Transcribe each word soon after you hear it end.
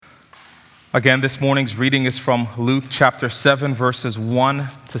Again, this morning's reading is from Luke chapter 7, verses 1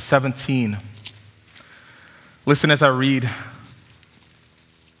 to 17. Listen as I read.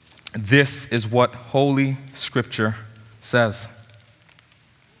 This is what Holy Scripture says.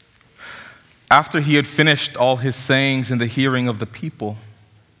 After he had finished all his sayings in the hearing of the people,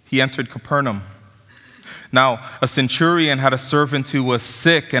 he entered Capernaum. Now, a centurion had a servant who was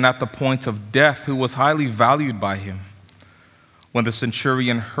sick and at the point of death, who was highly valued by him. When the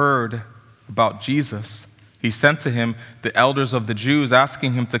centurion heard about Jesus, he sent to him the elders of the Jews,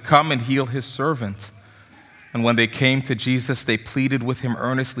 asking him to come and heal his servant. And when they came to Jesus, they pleaded with him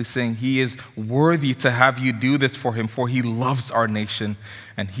earnestly, saying, "He is worthy to have you do this for him, for he loves our nation,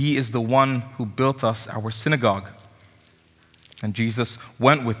 and he is the one who built us our synagogue." And Jesus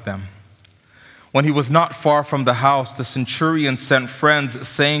went with them. When he was not far from the house, the centurion sent friends,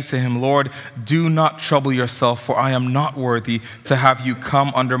 saying to him, "Lord, do not trouble yourself, for I am not worthy to have you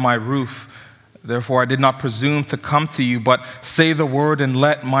come under my roof. Therefore I did not presume to come to you, but say the word and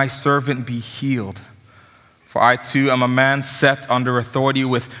let my servant be healed. For I too am a man set under authority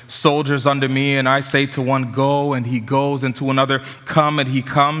with soldiers under me, and I say to one, 'Go,' and he goes, and to another, 'Come,' and he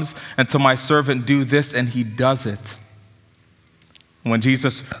comes, and to my servant, 'Do this,' and he does it." When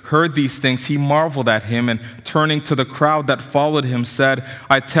Jesus heard these things, he marveled at him, and turning to the crowd that followed him, said,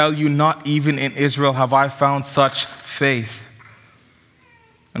 "I tell you, not even in Israel have I found such faith."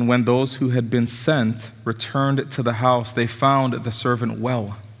 And when those who had been sent returned to the house, they found the servant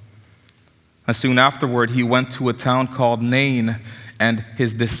well. And soon afterward, he went to a town called Nain, and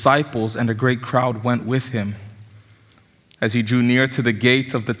his disciples and a great crowd went with him. As he drew near to the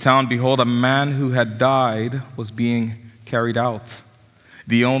gates of the town, behold, a man who had died was being carried out,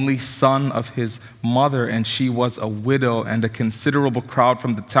 the only son of his mother, and she was a widow, and a considerable crowd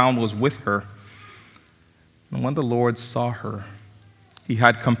from the town was with her. And when the Lord saw her, he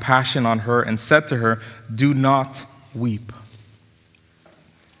had compassion on her and said to her, "Do not weep."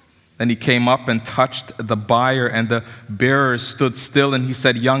 Then he came up and touched the bier, and the bearers stood still, and he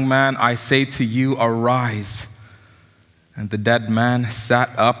said, "Young man, I say to you, arise." And the dead man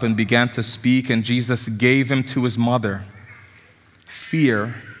sat up and began to speak, and Jesus gave him to his mother.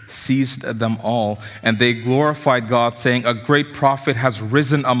 Fear seized them all, and they glorified God, saying, "A great prophet has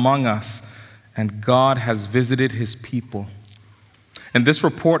risen among us, and God has visited his people." And this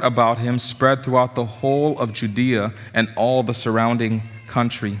report about him spread throughout the whole of Judea and all the surrounding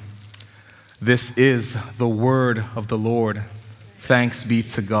country. This is the word of the Lord. Thanks be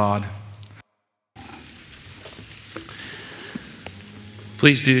to God.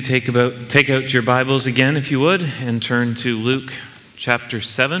 Please do take out your Bibles again, if you would, and turn to Luke chapter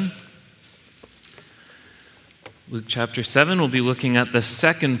 7. Luke chapter 7, we'll be looking at the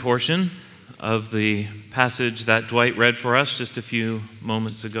second portion of the passage that Dwight read for us just a few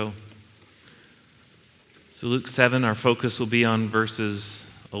moments ago. So Luke 7, our focus will be on verses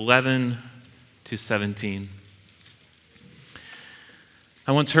 11 to 17.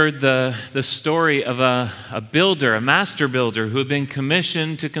 I once heard the story of a builder, a master builder, who had been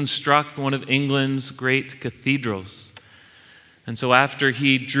commissioned to construct one of England's great cathedrals. And so after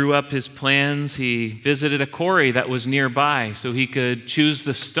he drew up his plans, he visited a quarry that was nearby so he could choose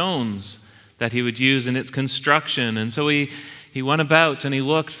the stones that he would use in its construction. And so he went about and he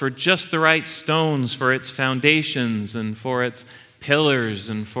looked for just the right stones for its foundations and for its pillars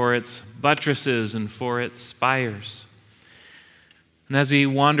and for its buttresses and for its spires. And as he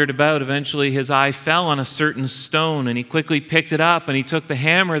wandered about, eventually his eye fell on a certain stone, and he quickly picked it up, and he took the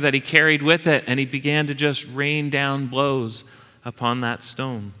hammer that he carried with it, and he began to just rain down blows upon that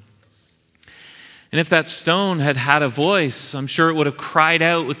stone. And if that stone had had a voice, I'm sure it would have cried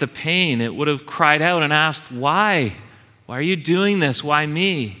out with the pain. It would have cried out and asked, "Why? Why are you doing this? Why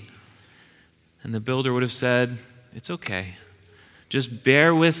me?" And the builder would have said, "It's okay. Just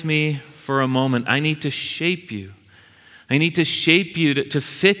bear with me for a moment. I need to shape you. I need to shape you to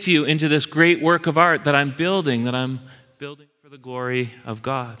fit you into this great work of art that I'm building for the glory of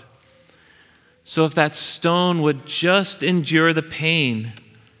God." So if that stone would just endure the pain,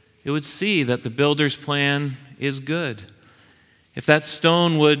 it would see that the builder's plan is good. If that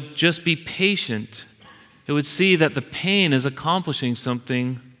stone would just be patient, it would see that the pain is accomplishing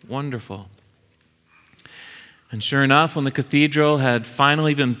something wonderful. And sure enough, when the cathedral had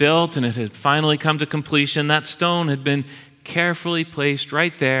finally been built and it had finally come to completion, that stone had been carefully placed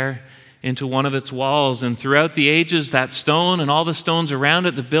right there into one of its walls. And throughout the ages, that stone and all the stones around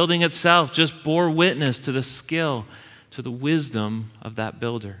it, the building itself, just bore witness to the skill, to the wisdom of that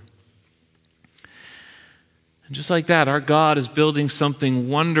builder. And just like that, our God is building something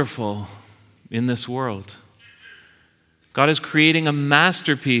wonderful in this world. God is creating a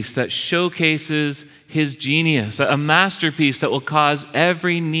masterpiece that showcases his genius, a masterpiece that will cause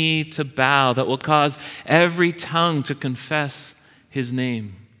every knee to bow, that will cause every tongue to confess his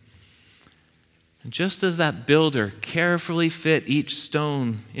name. And just as that builder carefully fit each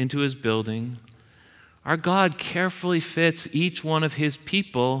stone into his building, our God carefully fits each one of his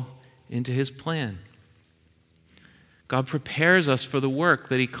people into his plan. God prepares us for the work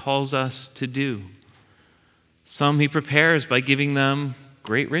that he calls us to do. Some he prepares by giving them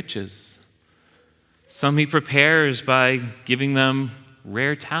great riches. Some he prepares by giving them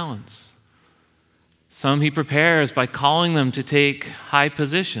rare talents. Some he prepares by calling them to take high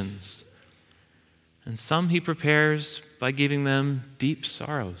positions. And some he prepares by giving them deep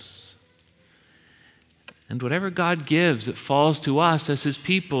sorrows. And whatever God gives, it falls to us as his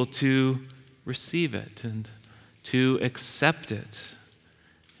people to receive it and to accept it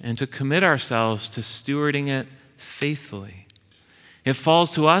and to commit ourselves to stewarding it faithfully. It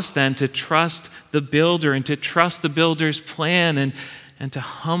falls to us then to trust the builder and to trust the builder's plan and to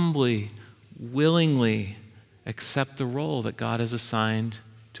humbly, willingly accept the role that God has assigned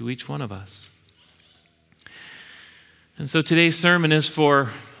to each one of us. And so today's sermon is for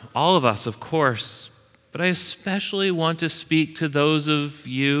all of us, of course, but I especially want to speak to those of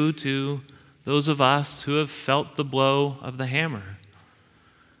you, to those of us who have felt the blow of the hammer.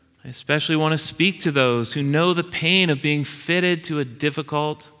 I especially want to speak to those who know the pain of being fitted to a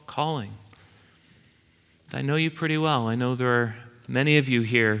difficult calling. I know you pretty well. I know there are many of you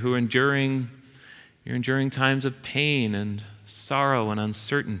here who are enduring times of pain and sorrow and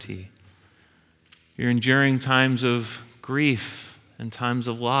uncertainty. You're enduring times of grief and times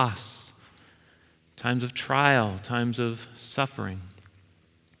of loss, times of trial, times of suffering.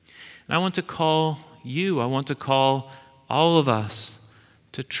 And I want to call all of us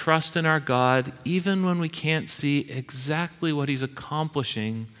to trust in our God even when we can't see exactly what he's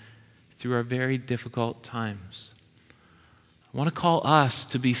accomplishing through our very difficult times. I want to call us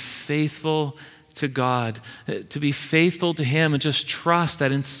to be faithful to God, to be faithful to him and just trust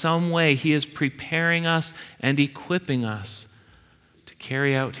that in some way he is preparing us and equipping us to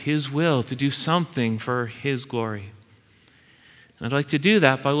carry out his will, to do something for his glory. And I'd like to do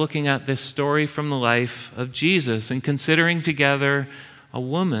that by looking at this story from the life of Jesus and considering together a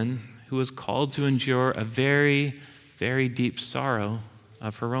woman who was called to endure a very, very deep sorrow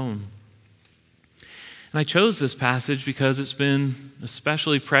of her own. And I chose this passage because it's been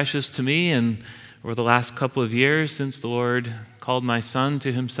especially precious to me and over the last couple of years since the Lord called my son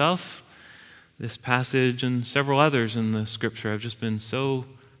to himself. This passage and several others in the scripture have just been so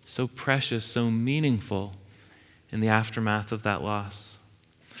precious, so meaningful in the aftermath of that loss.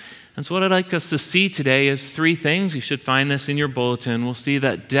 And so what I'd like us to see today is three things. You should find this in your bulletin. We'll see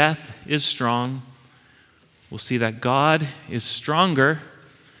that death is strong. We'll see that God is stronger.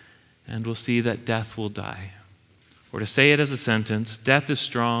 And we'll see that death will die. Or to say it as a sentence, death is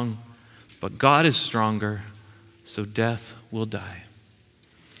strong, but God is stronger, so death will die.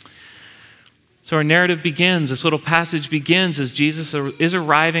 So our narrative begins, this little passage begins as Jesus is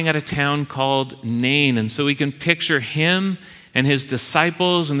arriving at a town called Nain. And so we can picture him and his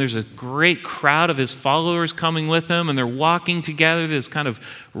disciples, and there's a great crowd of his followers coming with him, and they're walking together, this kind of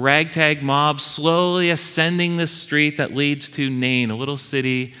ragtag mob, slowly ascending this street that leads to Nain, a little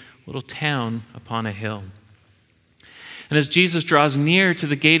city, little town upon a hill. And as Jesus draws near to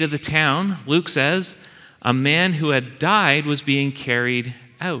the gate of the town, Luke says, a man who had died was being carried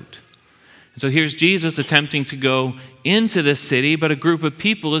out. And so here's Jesus attempting to go into this city, but a group of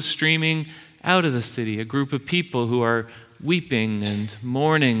people is streaming out of the city, a group of people who are weeping and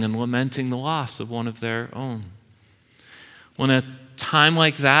mourning and lamenting the loss of one of their own. When a time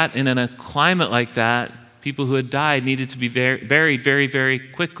like that and in a climate like that, people who had died needed to be buried very, very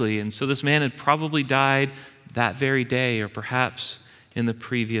quickly. And so this man had probably died that very day or perhaps in the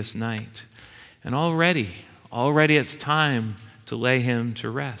previous night. And already it's time to lay him to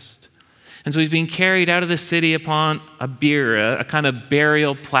rest. And so he's being carried out of the city upon a bier, a kind of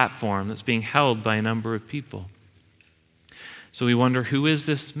burial platform that's being held by a number of people. So we wonder, who is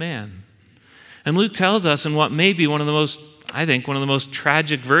this man? And Luke tells us in what may be one of the most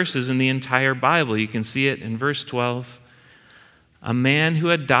tragic verses in the entire Bible. You can see it in verse 12. A man who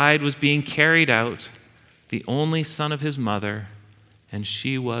had died was being carried out, the only son of his mother, and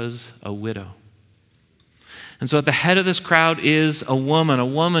she was a widow. And so at the head of this crowd is a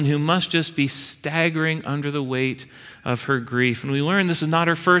woman who must just be staggering under the weight of her grief. And we learn this is not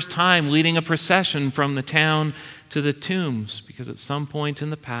her first time leading a procession from the town to the tombs, because at some point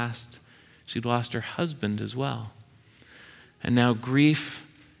in the past, she'd lost her husband as well. And now grief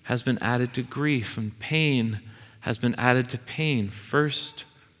has been added to grief, and pain has been added to pain. First,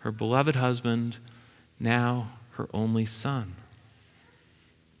 her beloved husband, now her only son.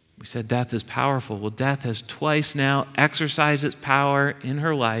 We said death is powerful. Well, death has twice now exercised its power in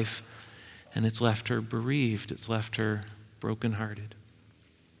her life, and it's left her bereaved. It's left her brokenhearted.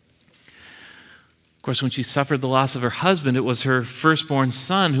 Of course, when she suffered the loss of her husband, it was her firstborn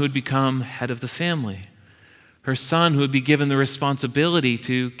son who had become head of the family. Her son who would be given the responsibility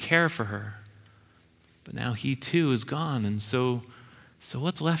to care for her. But now he too is gone, and so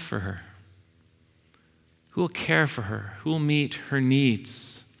what's left for her? Who will care for her? Who will meet her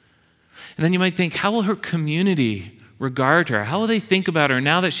needs? And then you might think, how will her community regard her? How will they think about her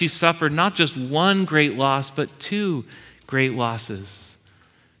now that she's suffered not just one great loss, but two great losses?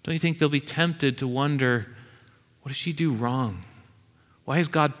 Don't you think they'll be tempted to wonder, what does she do wrong? Why is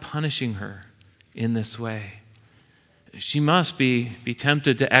God punishing her in this way? She must be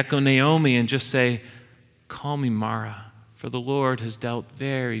tempted to echo Naomi and just say, call me Mara, for the Lord has dealt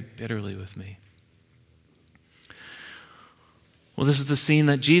very bitterly with me. Well, this is the scene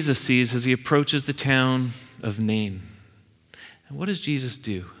that Jesus sees as he approaches the town of Nain. And what does Jesus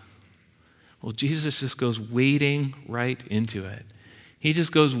do? Well, Jesus just goes wading right into it. He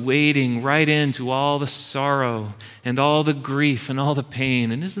just goes wading right into all the sorrow and all the grief and all the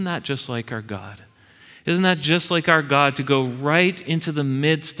pain. And isn't that just like our God? Isn't that just like our God to go right into the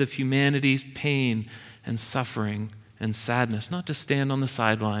midst of humanity's pain and suffering and sadness, not to stand on the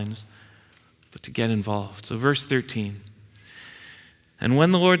sidelines, but to get involved? So verse 13. And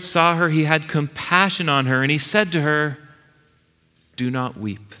when the Lord saw her, he had compassion on her, and he said to her, do not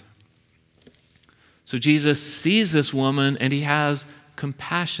weep. So Jesus sees this woman, and he has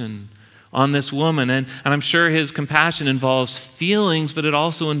compassion on this woman. And I'm sure his compassion involves feelings, but it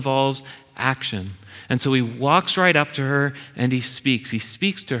also involves action. And so he walks right up to her, and he speaks. He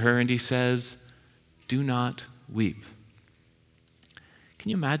speaks to her, and he says, do not weep. Can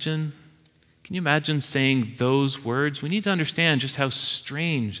you imagine saying those words? We need to understand just how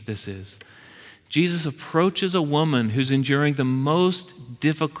strange this is. Jesus approaches a woman who's enduring the most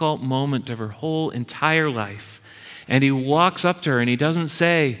difficult moment of her whole entire life, and he walks up to her and he doesn't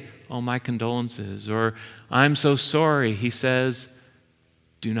say, oh, my condolences, or I'm so sorry. He says,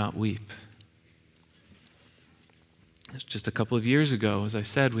 do not weep. It's just a couple of years ago, as I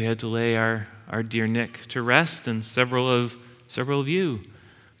said, we had to lay our dear Nick to rest, and several of you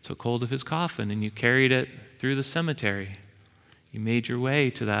took hold of his coffin and you carried it through the cemetery. You made your way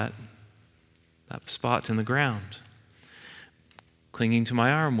to that spot in the ground. Clinging to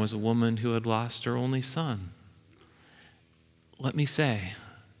my arm was a woman who had lost her only son. Let me say,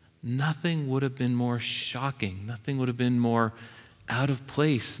 nothing would have been more shocking, nothing would have been more out of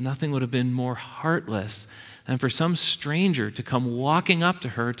place, nothing would have been more heartless than for some stranger to come walking up to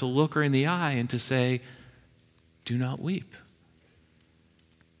her, to look her in the eye and to say, do not weep.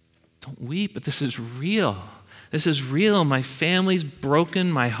 Don't weep, but this is real. This is real. My family's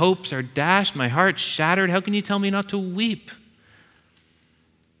broken. My hopes are dashed. My heart's shattered. How can you tell me not to weep?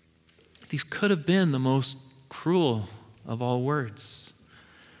 These could have been the most cruel of all words.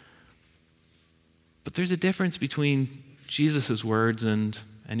 But there's a difference between Jesus' words and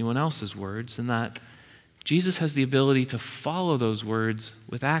anyone else's words, in that Jesus has the ability to follow those words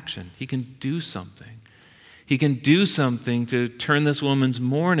with action. He can do something. He can do something to turn this woman's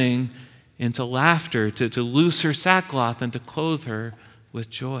mourning into laughter, to loose her sackcloth and to clothe her with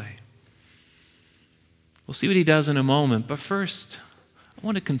joy. We'll see what he does in a moment, but first, I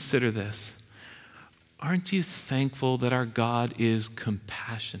want to consider this. Aren't you thankful that our God is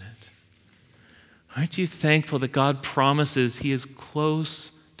compassionate? Aren't you thankful that God promises he is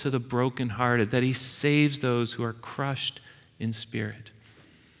close to the brokenhearted, that he saves those who are crushed in spirit?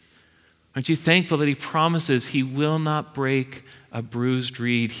 Aren't you thankful that he promises he will not break a bruised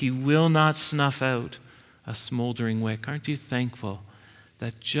reed? He will not snuff out a smoldering wick. Aren't you thankful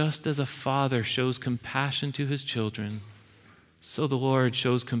that just as a father shows compassion to his children, so the Lord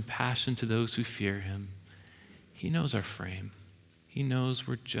shows compassion to those who fear him? He knows our frame. He knows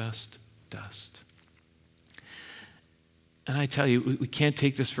we're just dust. And I tell you, we can't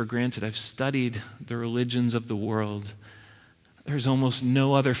take this for granted. I've studied the religions of the world. There's almost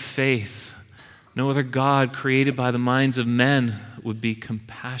no other faith, no other God created by the minds of men would be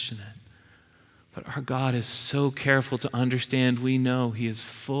compassionate. But our God is so careful to understand. We know he is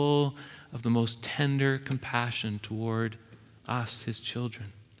full of the most tender compassion toward us, his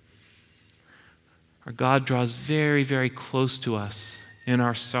children. Our God draws very, very close to us in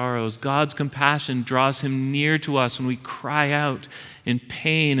our sorrows. God's compassion draws him near to us when we cry out in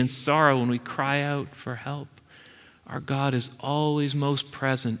pain and sorrow, when we cry out for help. Our God is always most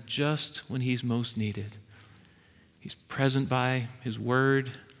present just when he's most needed. He's present by his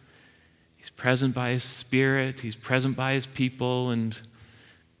word. He's present by his Spirit. He's present by his people. And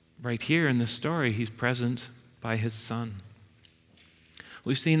right here in this story, he's present by his Son.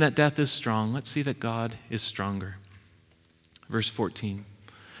 We've seen that death is strong. Let's see that God is stronger. Verse 14.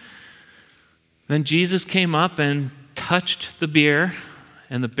 Then Jesus came up and touched the bier,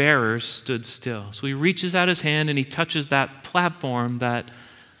 and the bearers stood still. So he reaches out his hand and he touches that platform that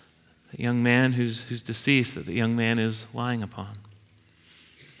the young man who's deceased, that the young man is lying upon.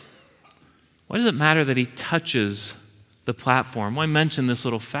 Why does it matter that he touches the platform? Why mention this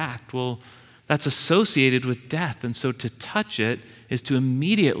little fact? Well, that's associated with death, and so to touch it is to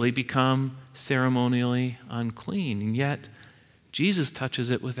immediately become ceremonially unclean. And yet, Jesus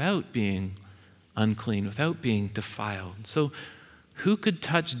touches it without being unclean, without being defiled. So who could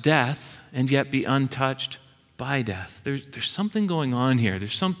touch death and yet be untouched by death? There's something going on here.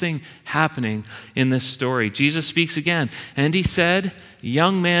 There's something happening in this story. Jesus speaks again, and he said,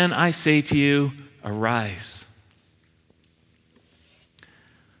 "Young man, I say to you, arise."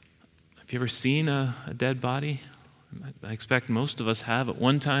 Have you ever seen a dead body? I expect most of us have at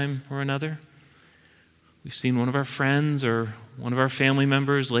one time or another. We've seen one of our friends or one of our family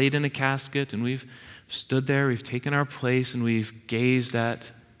members laid in a casket, and we've stood there, we've taken our place, and we've gazed at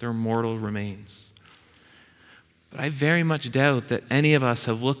their mortal remains. But I very much doubt that any of us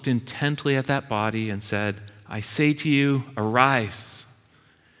have looked intently at that body and said, "I say to you, arise."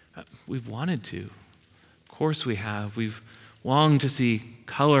 We've wanted to. Of course we have. We've longed to see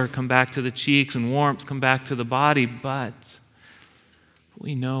color come back to the cheeks and warmth come back to the body, but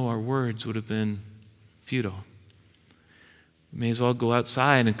we know our words would have been futile. We may as well go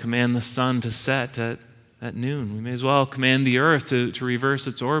outside and command the sun to set at noon. We may as well command the earth to reverse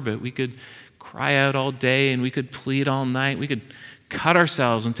its orbit. We could cry out all day and we could plead all night. We could cut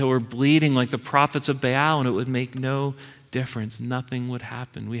ourselves until we're bleeding like the prophets of Baal, and it would make no difference. Nothing would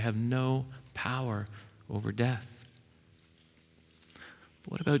happen. We have no power over death.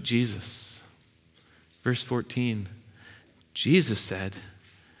 But what about Jesus? Verse 14. Jesus said,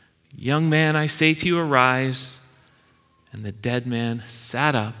 "Young man, I say to you, arise." And the dead man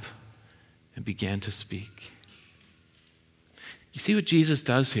sat up and began to speak. You see what Jesus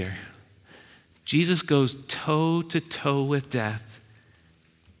does here? Jesus goes toe to toe with death,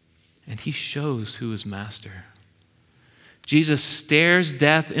 and he shows who is master. Jesus stares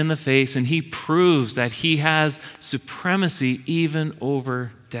death in the face, and he proves that he has supremacy even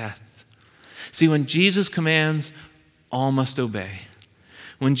over death. See, when Jesus commands, all must obey.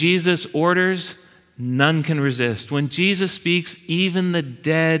 When Jesus orders, none can resist. When Jesus speaks, even the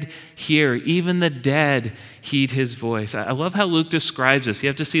dead hear. Even the dead heed his voice. I love how Luke describes this. You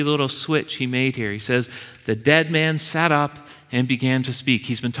have to see the little switch he made here. He says, the dead man sat up and began to speak.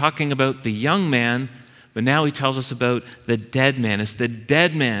 He's been talking about the young man, but now he tells us about the dead man. It's the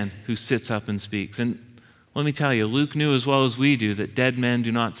dead man who sits up and speaks. And let me tell you, Luke knew as well as we do that dead men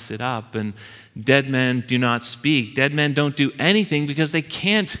do not sit up and dead men do not speak. Dead men don't do anything because they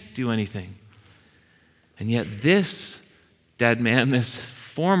can't do anything. And yet this dead man, this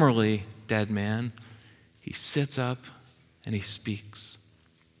formerly dead man, he sits up and he speaks.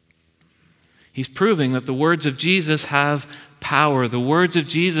 He's proving that the words of Jesus have power. The words of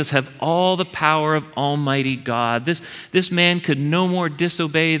Jesus have all the power of Almighty God. This man could no more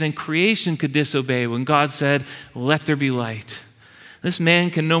disobey than creation could disobey when God said, "Let there be light." This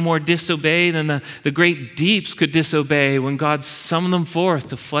man can no more disobey than the great deeps could disobey when God summoned them forth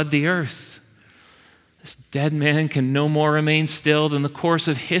to flood the earth. This dead man can no more remain still than the course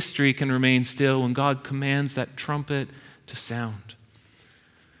of history can remain still when God commands that trumpet to sound.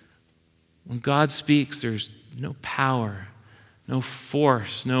 When God speaks, there's no power, no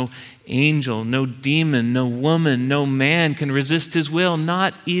force, no angel, no demon, no woman, no man can resist his will,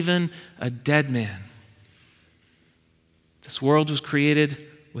 not even a dead man. This world was created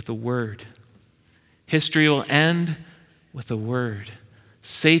with a word. History will end with a word.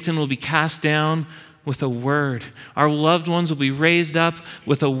 Satan will be cast down with a word. Our loved ones will be raised up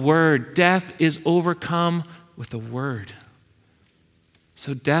with a word. Death is overcome with a word.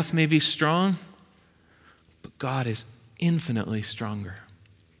 So death may be strong, but God is infinitely stronger.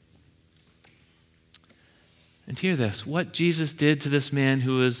 And hear this, what Jesus did to this man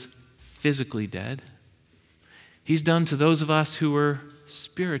who was physically dead, he's done to those of us who were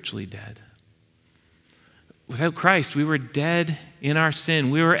spiritually dead. Without Christ, we were dead in our sin.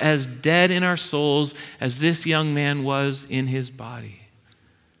 We were as dead in our souls as this young man was in his body.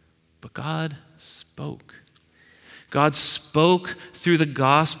 But God spoke. God spoke through the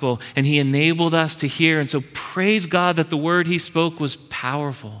gospel, and he enabled us to hear. And so praise God that the word he spoke was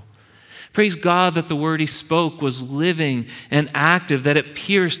powerful. Praise God that the word he spoke was living and active, that it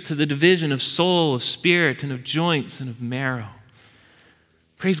pierced to the division of soul, of spirit, and of joints, and of marrow.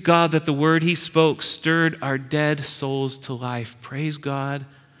 Praise God that the word he spoke stirred our dead souls to life. Praise God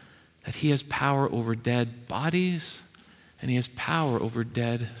that he has power over dead bodies, and he has power over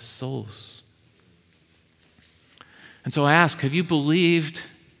dead souls. And so I ask, have you believed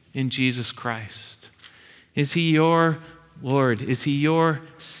in Jesus Christ? Is he your Lord? Is he your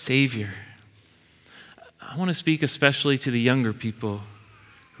Savior? I want to speak especially to the younger people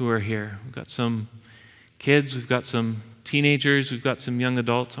who are here. We've got some kids, we've got some teenagers, we've got some young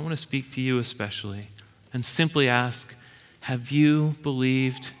adults. I want to speak to you especially and simply ask, have you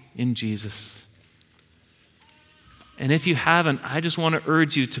believed in Jesus? And if you haven't, I just want to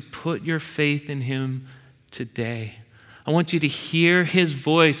urge you to put your faith in him today. I want you to hear his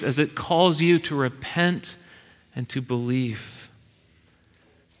voice as it calls you to repent and to believe.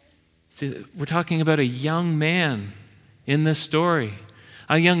 See, we're talking about a young man in this story.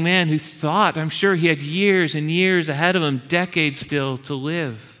 A young man who thought, I'm sure he had years and years ahead of him, decades still to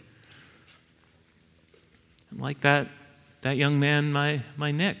live. And like that young man,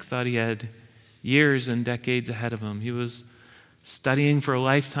 my Nick, thought he had years and decades ahead of him. He was studying for a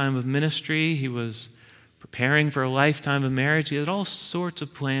lifetime of ministry. He was preparing for a lifetime of marriage. He had all sorts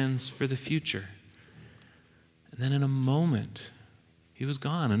of plans for the future. And then in a moment, he was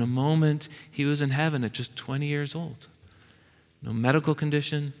gone. In a moment, he was in heaven at just 20 years old. No medical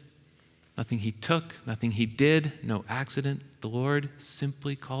condition, nothing he took, nothing he did, no accident. The Lord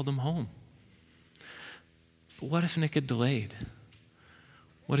simply called him home. But what if Nick had delayed?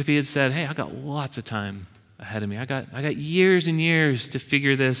 What if he had said, hey, I got lots of time ahead of me. I got years and years to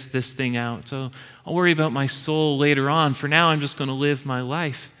figure this thing out. So I'll worry about my soul later on. For now, I'm just going to live my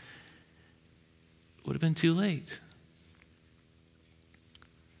life. It would have been too late.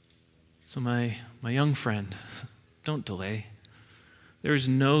 So my young friend, don't delay. There is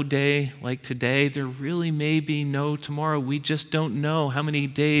no day like today. There really may be no tomorrow. We just don't know how many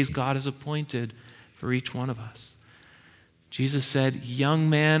days God has appointed for each one of us. Jesus said, young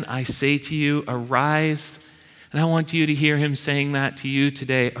man, I say to you, arise. And I want you to hear him saying that to you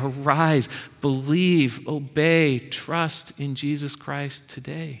today. Arise, believe, obey, trust in Jesus Christ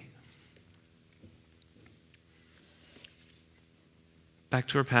today. Back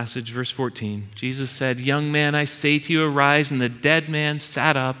to our passage, verse 14. Jesus said, young man, I say to you, arise. And the dead man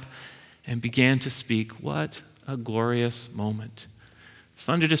sat up and began to speak. What a glorious moment. It's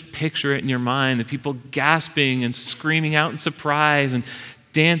fun to just picture it in your mind, the people gasping and screaming out in surprise and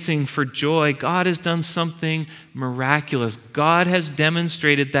dancing for joy. God has done something miraculous. God has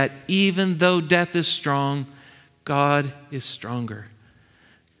demonstrated that even though death is strong, God is stronger.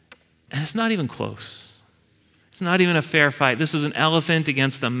 And it's not even close. It's not even a fair fight. This is an elephant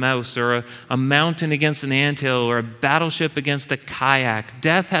against a mouse, or a mountain against an anthill, or a battleship against a kayak.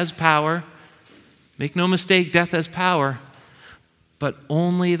 Death has power. Make no mistake, death has power. But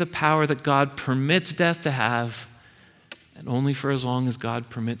only the power that God permits death to have, and only for as long as God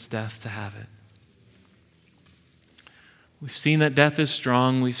permits death to have it. We've seen that death is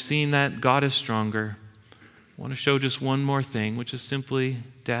strong. We've seen that God is stronger. I want to show just one more thing, which is simply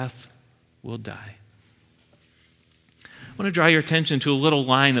death will die. I want to draw your attention to a little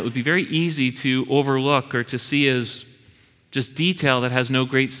line that would be very easy to overlook or to see as just detail that has no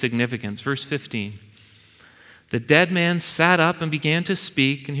great significance. Verse 15. The dead man sat up and began to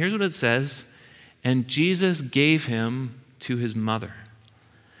speak, and here's what it says, and Jesus gave him to his mother.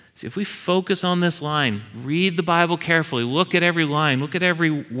 See, if we focus on this line, read the Bible carefully, look at every line, look at every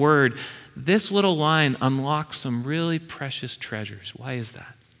word, this little line unlocks some really precious treasures. Why is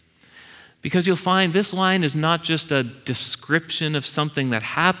that? Because you'll find this line is not just a description of something that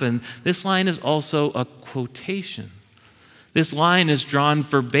happened, this line is also a quotation. This line is drawn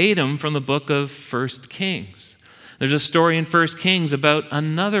verbatim from the book of 1 Kings. There's a story in 1 Kings about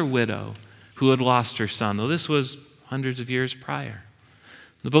another widow who had lost her son, though this was hundreds of years prior.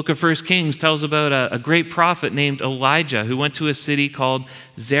 The book of 1 Kings tells about a great prophet named Elijah who went to a city called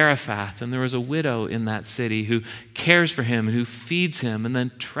Zarephath, and there was a widow in that city who cares for him and who feeds him, and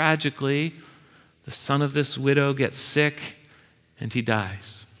then tragically, the son of this widow gets sick and he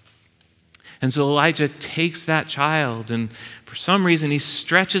dies. And so Elijah takes that child, and for some reason he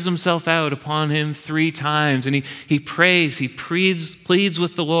stretches himself out upon him 3 times, and he prays, he pleads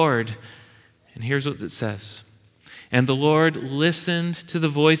with the Lord. And here's what it says. And the Lord listened to the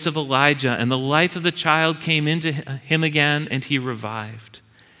voice of Elijah, and the life of the child came into him again, and he revived.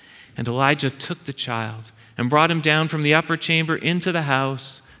 And Elijah took the child and brought him down from the upper chamber into the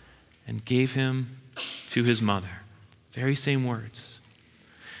house and gave him to his mother. Very same words.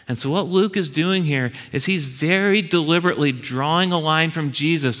 And so what Luke is doing here is he's very deliberately drawing a line from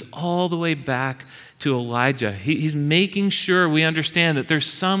Jesus all the way back to Elijah. He's making sure we understand that there's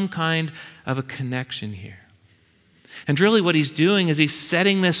some kind of a connection here. And really what he's doing is he's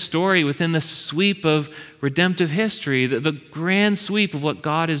setting this story within the sweep of redemptive history, the grand sweep of what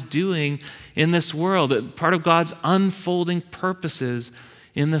God is doing in this world, part of God's unfolding purposes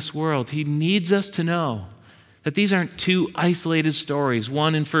in this world. He needs us to know that these aren't two isolated stories,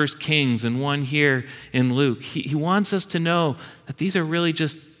 one in 1 Kings and one here in Luke. He wants us to know that these are really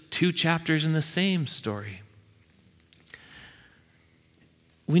just two chapters in the same story.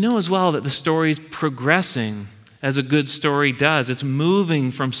 We know as well that the story is progressing as a good story does. It's moving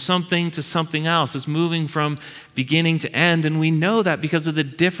from something to something else. It's moving from beginning to end, and we know that because of the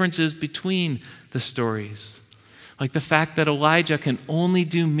differences between the stories. Like the fact that Elijah can only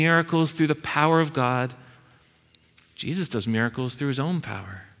do miracles through the power of God. Jesus does miracles through his own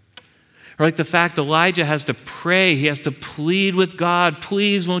power. Or like the fact Elijah has to pray, he has to plead with God,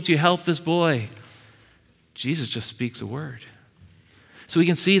 please won't you help this boy? Jesus just speaks a word. So we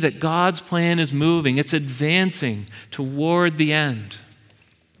can see that God's plan is moving. It's advancing toward the end.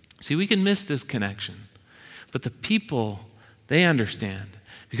 See, we can miss this connection. But the people, they understand.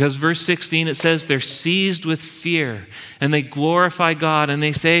 Because verse 16, it says they're seized with fear and they glorify God and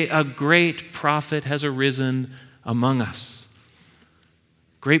they say, a great prophet has arisen among us.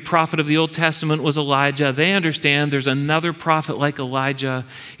 Great prophet of the Old Testament was Elijah. They understand there's another prophet like Elijah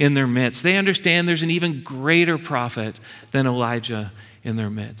in their midst. They understand there's an even greater prophet than Elijah in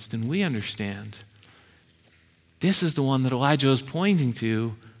their midst. And we understand this is the one that Elijah was pointing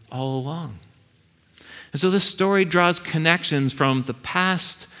to all along. And so this story draws connections from the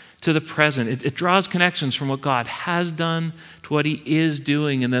past to the present. It draws connections from what God has done to what he is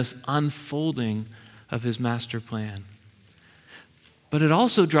doing in this unfolding of his master plan. But it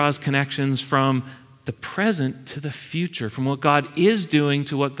also draws connections from the present to the future, from what God is doing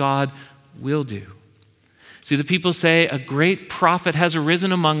to what God will do. See, the people say, a great prophet has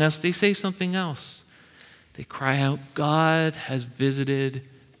arisen among us. They say something else. They cry out, God has visited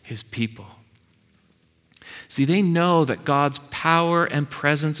his people. See, they know that God's power and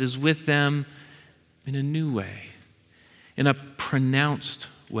presence is with them in a new way, in a pronounced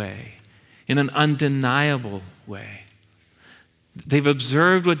way, in an undeniable way. They've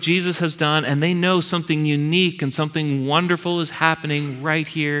observed what Jesus has done, and they know something unique and something wonderful is happening right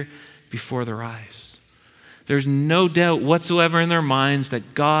here before their eyes. There's no doubt whatsoever in their minds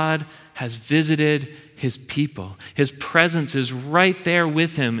that God has visited his people. His presence is right there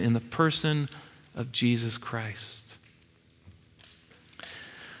with him in the person of Jesus Christ.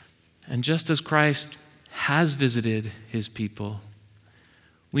 And just as Christ has visited his people,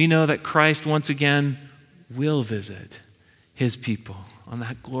 we know that Christ once again will visit his people on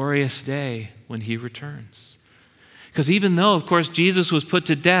that glorious day when he returns. Because even though, of course, Jesus was put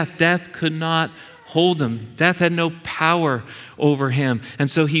to death, death could not hold him. Death had no power over him. And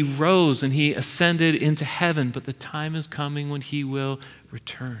so he rose and he ascended into heaven, but the time is coming when he will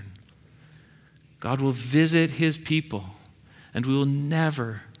return. God will visit his people, and we will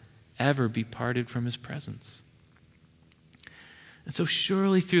never, ever be parted from his presence. And so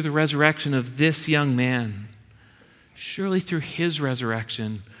surely through the resurrection of this young man, surely through his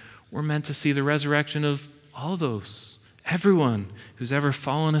resurrection, we're meant to see the resurrection of all those, everyone who's ever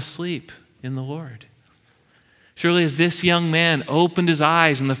fallen asleep in the Lord. Surely as this young man opened his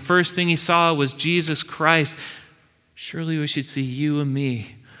eyes and the first thing he saw was Jesus Christ, surely we should see you and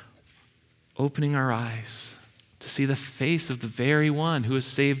me opening our eyes to see the face of the very one who has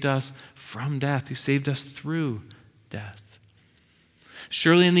saved us from death, who saved us through death.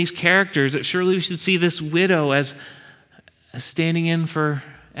 Surely in these characters, surely we should see this widow as standing in for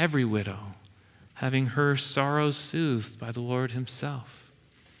every widow, having her sorrows soothed by the Lord himself.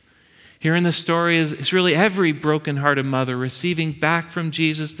 Here in the story is really every broken-hearted mother receiving back from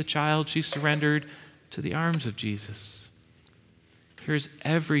Jesus the child she surrendered to the arms of Jesus. Here's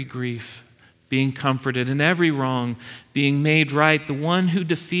every grief being comforted and every wrong being made right. The one who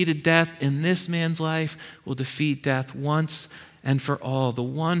defeated death in this man's life will defeat death once and for all. The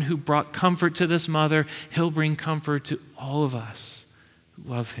one who brought comfort to this mother, he'll bring comfort to all of us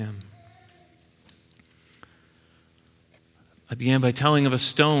who love him. I began by telling of a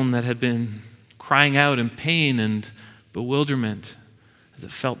stone that had been crying out in pain and bewilderment as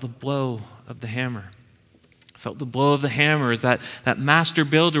it felt the blow of the hammer. It felt the blow of the hammer as that master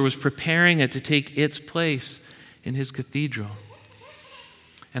builder was preparing it to take its place in his cathedral.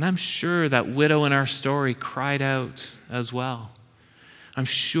 And I'm sure that widow in our story cried out as well. I'm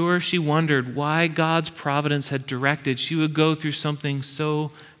sure she wondered why God's providence had directed she would go through something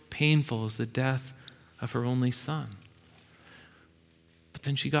so painful as the death of her only son. But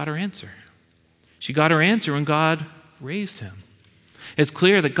then she got her answer. She got her answer when God raised him. It's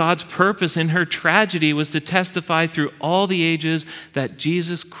clear that God's purpose in her tragedy was to testify through all the ages that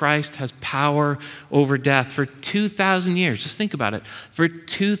Jesus Christ has power over death. For 2,000 years, just think about it. For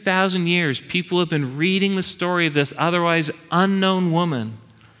 2,000 years, people have been reading the story of this otherwise unknown woman,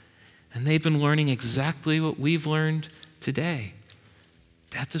 and they've been learning exactly what we've learned today.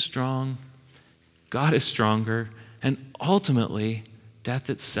 Death is strong, God is stronger, and ultimately, death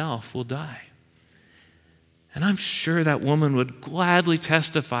itself will die. And I'm sure that woman would gladly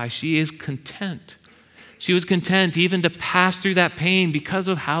testify she is content. She was content even to pass through that pain because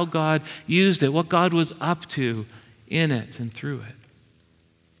of how God used it, what God was up to in it and through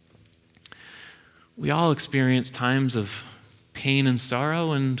it. We all experience times of pain and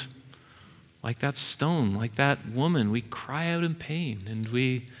sorrow, and like that stone, like that woman, we cry out in pain, and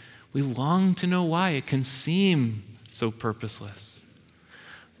we long to know why. It can seem so purposeless.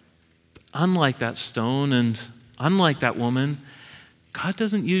 Unlike that stone and unlike that woman, God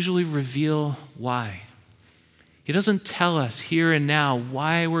doesn't usually reveal why. He doesn't tell us here and now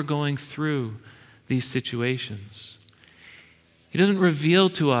why we're going through these situations. He doesn't reveal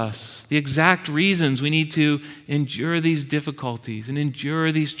to us the exact reasons we need to endure these difficulties and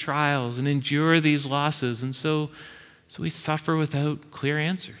endure these trials and endure these losses. And so we suffer without clear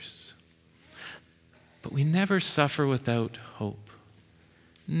answers. But we never suffer without hope.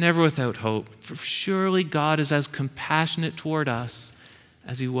 Never without hope. For surely God is as compassionate toward us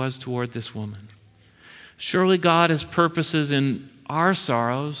as he was toward this woman. Surely God has purposes in our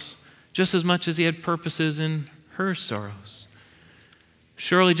sorrows just as much as he had purposes in her sorrows.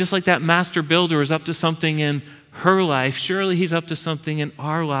 Surely, just like that master builder is up to something in her life, surely he's up to something in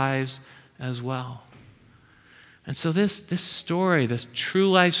our lives as well. And so this story, this true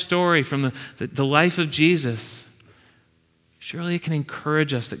life story from the life of Jesus, surely it can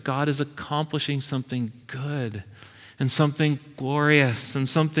encourage us that God is accomplishing something good and something glorious and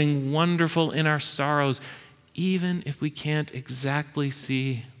something wonderful in our sorrows, even if we can't exactly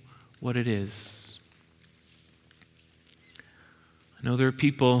see what it is. I know there are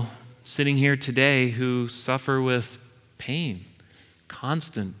people sitting here today who suffer with pain,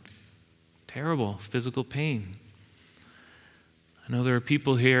 constant, terrible physical pain. I know there are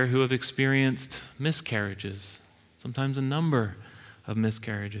people here who have experienced miscarriages, sometimes a number of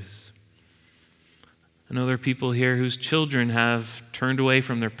miscarriages. I know there are people here whose children have turned away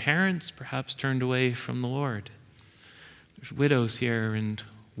from their parents, perhaps turned away from the Lord. There's widows here and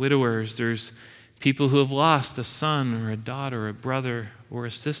widowers. There's people who have lost a son or a daughter, a brother or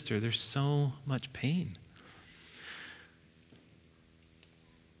a sister. There's so much pain.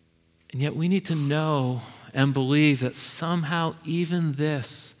 And yet we need to know and believe that somehow even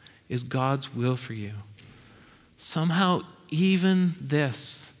this is God's will for you. Somehow even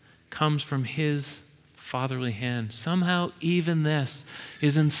this comes from his fatherly hand. Somehow even this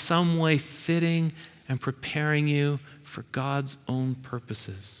is in some way fitting and preparing you for God's own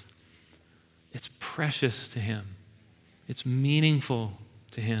purposes. It's precious to him. It's meaningful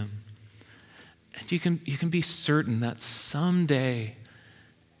to him. And you can be certain that someday,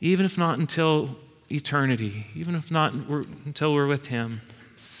 even if not until eternity, even if not until we're with him,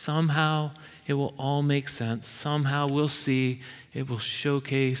 somehow it will all make sense. Somehow we'll see it will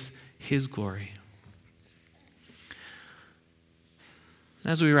showcase his glory.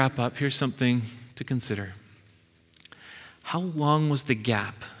 As we wrap up, here's something to consider. How long was the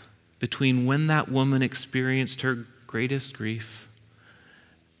gap between when that woman experienced her greatest grief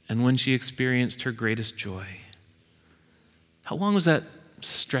and when she experienced her greatest joy? How long was that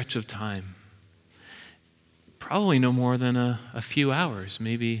stretch of time? Probably no more than a few hours,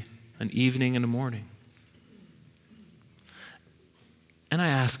 maybe an evening and a morning. And I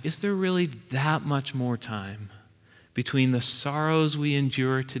ask, is there really that much more time between the sorrows we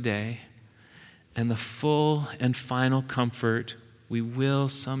endure today and the full and final comfort we will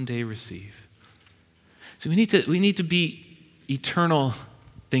someday receive? So we need to be eternal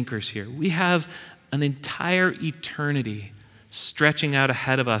thinkers here. We have an entire eternity stretching out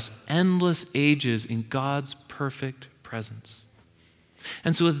ahead of us, endless ages in God's perfect presence.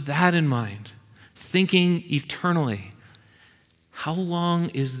 And so with that in mind, thinking eternally, how long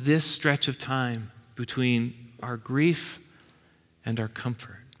is this stretch of time between our grief and our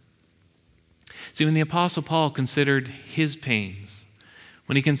comfort? See, when the Apostle Paul considered his pains,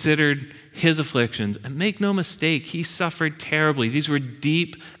 when he considered his afflictions, and make no mistake, he suffered terribly. These were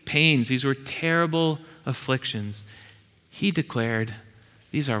deep pains. These were terrible afflictions. He declared,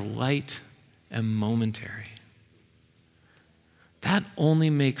 these are light and momentary. That only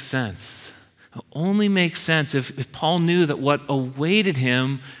makes sense. It only makes sense if Paul knew that what awaited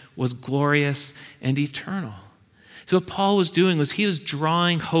him was glorious and eternal. So what Paul was doing was he was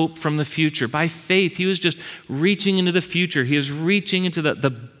drawing hope from the future. By faith, he was just reaching into the future. He was reaching into the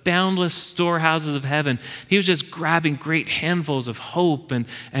boundless storehouses of heaven. He was just grabbing great handfuls of hope and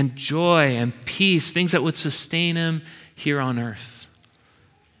joy and peace, things that would sustain him here on earth.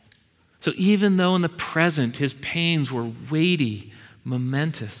 So even though in the present his pains were weighty,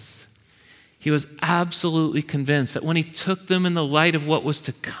 momentous, he was absolutely convinced that when he took them in the light of what was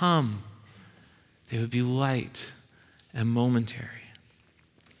to come, they would be light and momentary.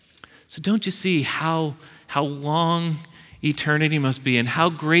 So don't you see how long eternity must be and how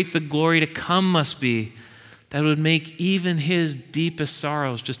great the glory to come must be that would make even his deepest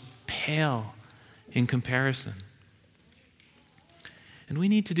sorrows just pale in comparison? And we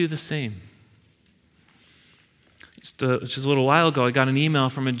need to do the same. Just a little while ago, I got an email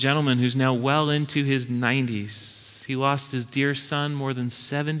from a gentleman who's now well into his 90s. He lost his dear son more than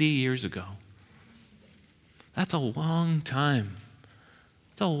 70 years ago. That's a long time.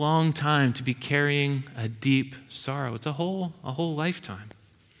 It's a long time to be carrying a deep sorrow. It's a whole lifetime.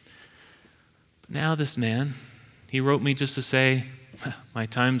 But now this man, he wrote me just to say, my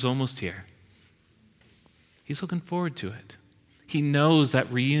time's almost here. He's looking forward to it. He knows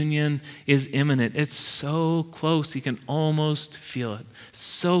that reunion is imminent. It's so close, he can almost feel it.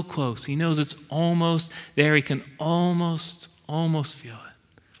 So close. He knows it's almost there. He can almost feel it.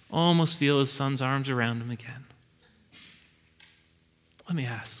 Almost feel his son's arms around him again. Let me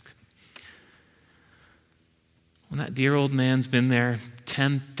ask. When that dear old man's been there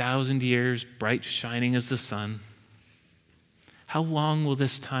 10,000 years, bright shining as the sun, how long will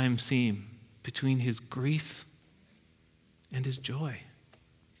this time seem between his grief and his joy?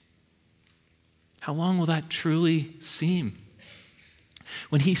 How long will that truly seem?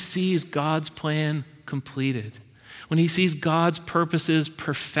 When he sees God's plan completed, when he sees God's purposes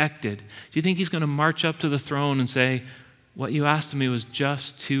perfected, do you think he's going to march up to the throne and say, what you asked of me was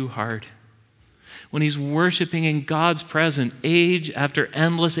just too hard? When he's worshiping in God's presence, age after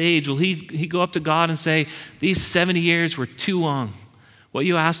endless age, will he go up to God and say, these 70 years were too long. What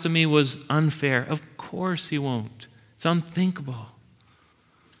you asked of me was unfair. Of course he won't. It's unthinkable.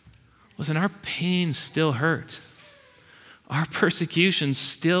 Listen, our pains still hurt. Our persecutions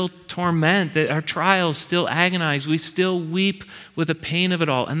still torment. Our trials still agonize. We still weep with the pain of it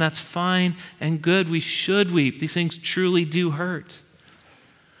all. And that's fine and good. We should weep. These things truly do hurt.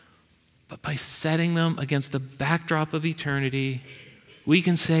 But by setting them against the backdrop of eternity, we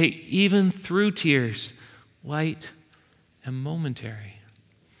can say, even through tears, light and momentary.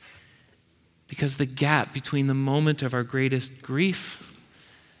 Because the gap between the moment of our greatest grief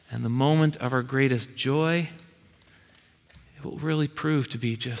and the moment of our greatest joy, it will really prove to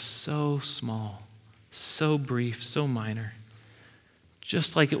be just so small, so brief, so minor.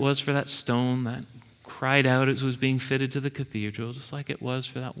 Just like it was for that stone that cried out as it was being fitted to the cathedral, just like it was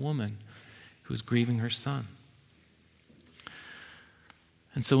for that woman who was grieving her son.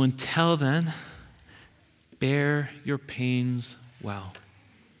 And so until then, bear your pains well.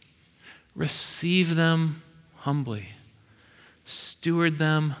 Receive them humbly. Steward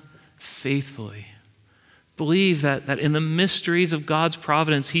them faithfully. Believe that in the mysteries of God's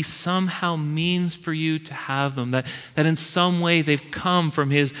providence, he somehow means for you to have them, that in some way they've come from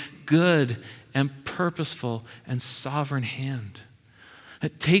his good and purposeful and sovereign hand.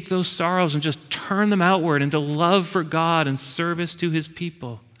 Take those sorrows and just turn them outward into love for God and service to his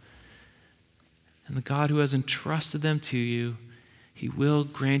people. And the God who has entrusted them to you, he will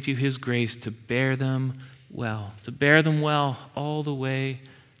grant you his grace to bear them well all the way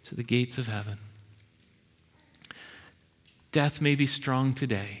to the gates of heaven. Death may be strong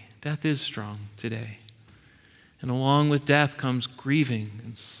today. Death is strong today. And along with death comes grieving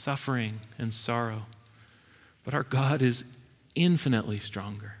and suffering and sorrow. But our God is infinitely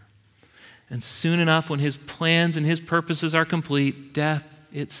stronger. And soon enough, when his plans and his purposes are complete, death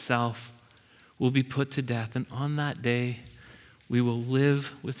itself will be put to death. And on that day, we will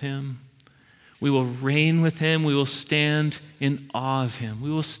live with him. We will reign with him. We will stand in awe of him. We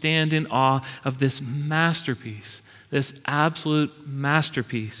will stand in awe of this masterpiece, this absolute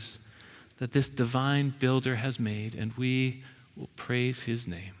masterpiece that this divine builder has made, and we will praise his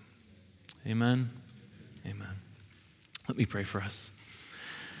name. Amen. Amen. Let me pray for us.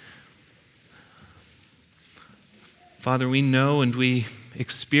 Father, we know and we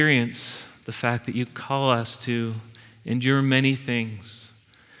experience the fact that you call us to endure many things,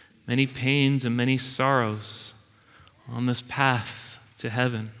 many pains and many sorrows on this path to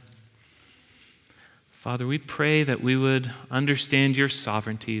heaven. Father, we pray that we would understand your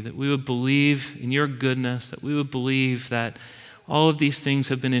sovereignty, that we would believe in your goodness, that we would believe that all of these things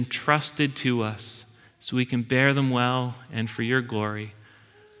have been entrusted to us so we can bear them well and for your glory.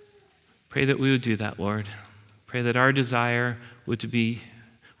 Pray that we would do that, Lord. Pray that our desire would be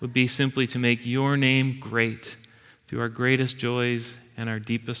simply to make your name great through our greatest joys and our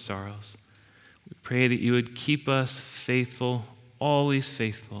deepest sorrows. We pray that you would keep us faithful, always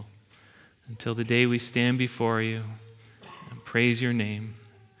faithful, until the day we stand before you and praise your name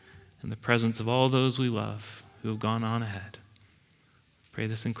in the presence of all those we love who have gone on ahead. Pray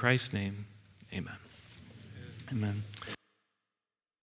this in Christ's name. Amen. Amen.